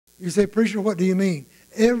You say, preacher, what do you mean?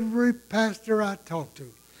 Every pastor I talked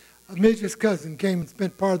to, Midget's cousin came and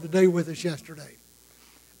spent part of the day with us yesterday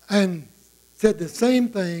and said the same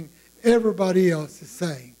thing everybody else is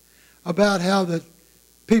saying about how the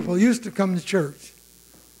people used to come to church,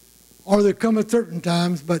 or they come at certain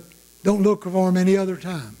times but don't look for them any other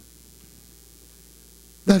time.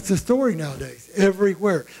 That's the story nowadays,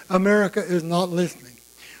 everywhere. America is not listening.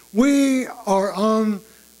 We're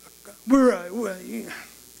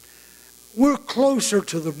closer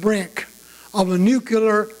to the brink of a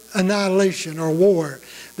nuclear annihilation or war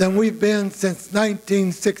than we've been since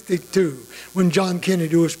 1962, when John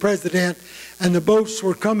Kennedy was president and the boats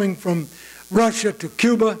were coming from Russia to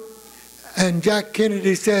Cuba, and Jack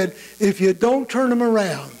Kennedy said, if you don't turn them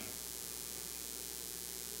around,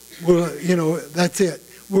 well, that's it.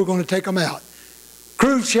 We're going to take them out.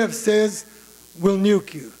 Khrushchev says, we'll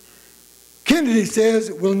nuke you. Kennedy says,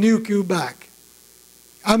 we'll nuke you back.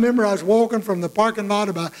 I remember I was walking from the parking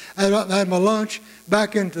lot I had my lunch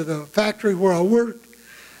back into the factory where I worked,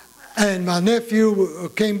 and my nephew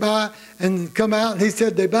came by and come out, and he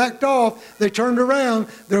said they backed off, they turned around,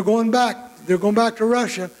 they're going back to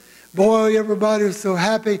Russia. Boy, everybody was so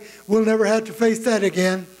happy, we'll never have to face that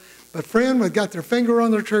again. But friend, we've got their finger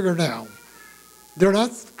on their trigger now. They're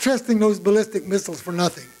not testing those ballistic missiles for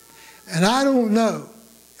nothing. And I don't know.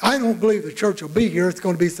 I don't believe the church will be here. It's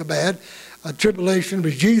going to be so bad. A tribulation,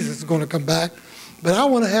 but Jesus is going to come back. But I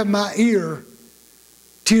want to have my ear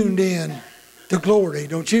tuned in to glory,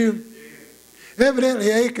 don't you?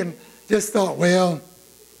 Evidently, Achan just thought, well,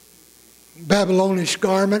 Babylonish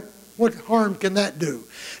garment, what harm can that do?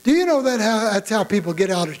 Do you know that's how people get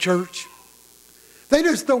out of church? They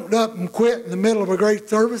just don't up and quit in the middle of a great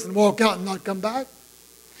service and walk out and not come back.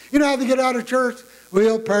 You know how they get out of church?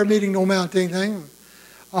 Well, prayer meeting don't amount to anything.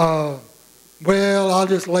 Well, I'll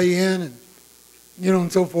just lay in and,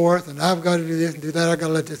 and so forth, and I've got to do this and do that. I've got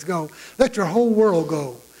to let this go. Let your whole world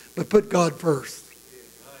go, but put God first.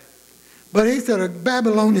 But he said, a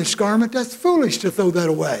Babylonish garment, that's foolish to throw that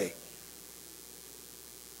away.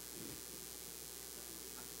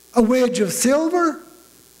 A wedge of silver?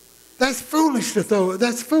 That's foolish to throw it.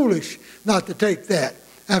 That's foolish not to take that.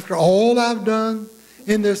 After all I've done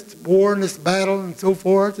in this war and this battle and so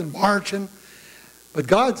forth and marching. But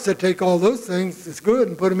God said take all those things that's good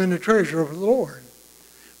and put them in the treasure of the Lord.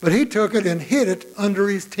 But he took it and hid it under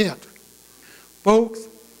his tent. Folks,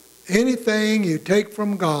 anything you take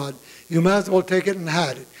from God, you might as well take it and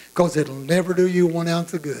hide it, because it'll never do you 1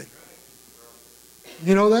 ounce of good.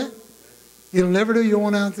 You know that? It'll never do you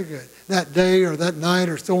 1 ounce of good. That day or that night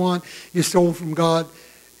or so on, you stole from God,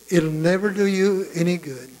 it'll never do you any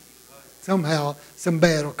good. Somehow, some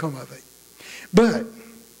bad will come of it. But,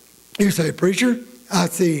 you say, preacher, I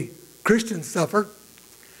see Christians suffer.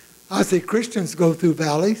 I see Christians go through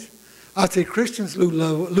valleys. I see Christians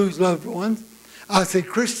lose loved ones. I see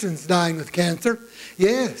Christians dying with cancer.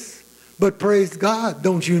 Yes, but praise God,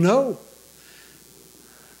 don't you know?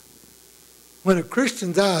 When a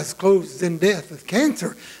Christian's eyes close in death with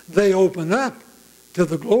cancer, they open up to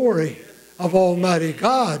the glory of Almighty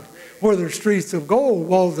God, where there's streets of gold,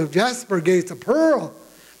 walls of jasper, gates of pearl.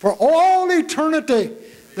 For all eternity,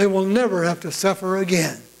 they will never have to suffer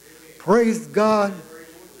again. Praise God.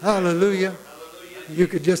 Hallelujah. You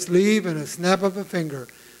could just leave in a snap of a finger.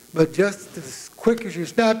 But just as quick as you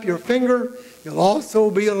snap your finger, you'll also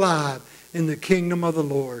be alive in the kingdom of the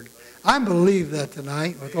Lord. I believe that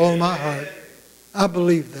tonight with all my heart. I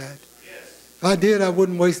believe that. If I did, I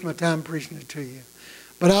wouldn't waste my time preaching it to you.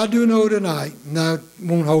 But I do know tonight, and I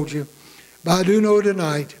won't hold you, but I do know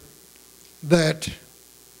tonight that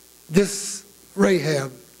this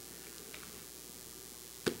Rahab,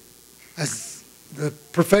 as the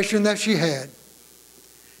profession that she had,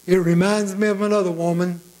 it reminds me of another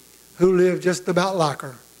woman who lived just about like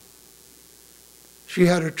her. She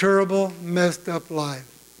had a terrible, messed up life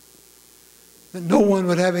that no one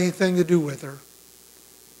would have anything to do with her.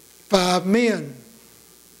 5 men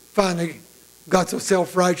finally got so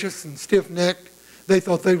self-righteous and stiff-necked, they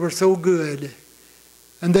thought they were so good,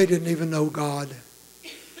 and they didn't even know God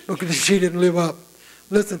because she didn't live up.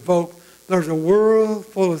 Listen, folks, there's a world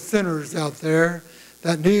full of sinners out there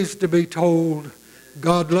that needs to be told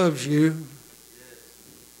God loves you.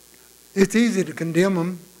 It's easy to condemn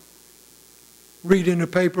them. Read in the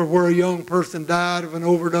paper where a young person died of an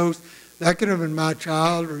overdose. That could have been my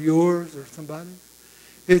child or yours or somebody.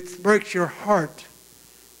 It breaks your heart.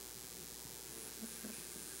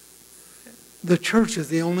 The church is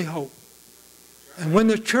the only hope. And when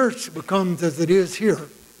the church becomes as it is here,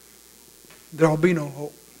 there'll be no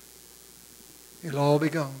hope. It'll all be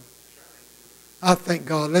gone. I thank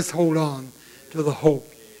God. Let's hold on to the hope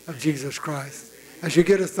of Jesus Christ. As you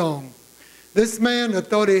get a song. This man that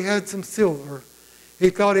thought he had some silver, he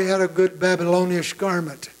thought he had a good Babylonian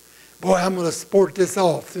garment. Boy, I'm going to sport this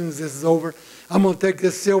off as soon as this is over. I'm going to take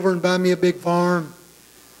this silver and buy me a big farm.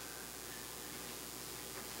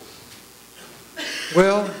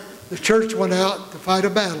 Well, the church went out to fight a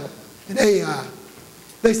battle in Ai.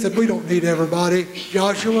 They said, we don't need everybody.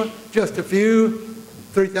 Joshua, just a few.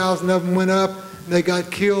 3,000 of them went up. And they got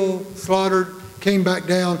killed, slaughtered, came back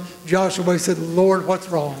down. Joshua said, Lord, what's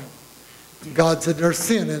wrong? And God said, there's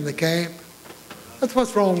sin in the camp. That's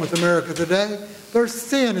what's wrong with America today. There's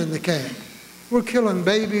sin in the camp. We're killing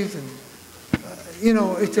babies and,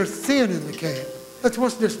 there's sin in the camp. That's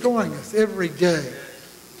what's destroying us every day.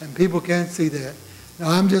 And people can't see that. Now,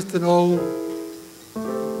 I'm just an old,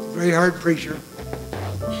 very hard preacher.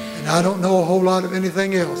 And I don't know a whole lot of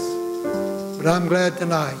anything else. But I'm glad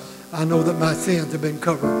tonight I know that my sins have been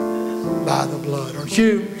covered by the blood. Aren't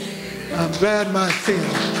you? I'm glad my sins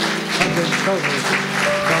have been covered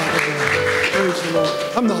by the blood. Praise the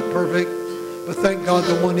Lord. I'm not perfect, but thank God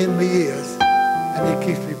the one in me is. And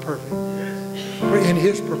he keeps me perfect. In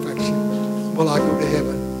his perfection will I go to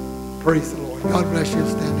heaven. Praise the Lord. God bless you.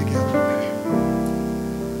 Stand together.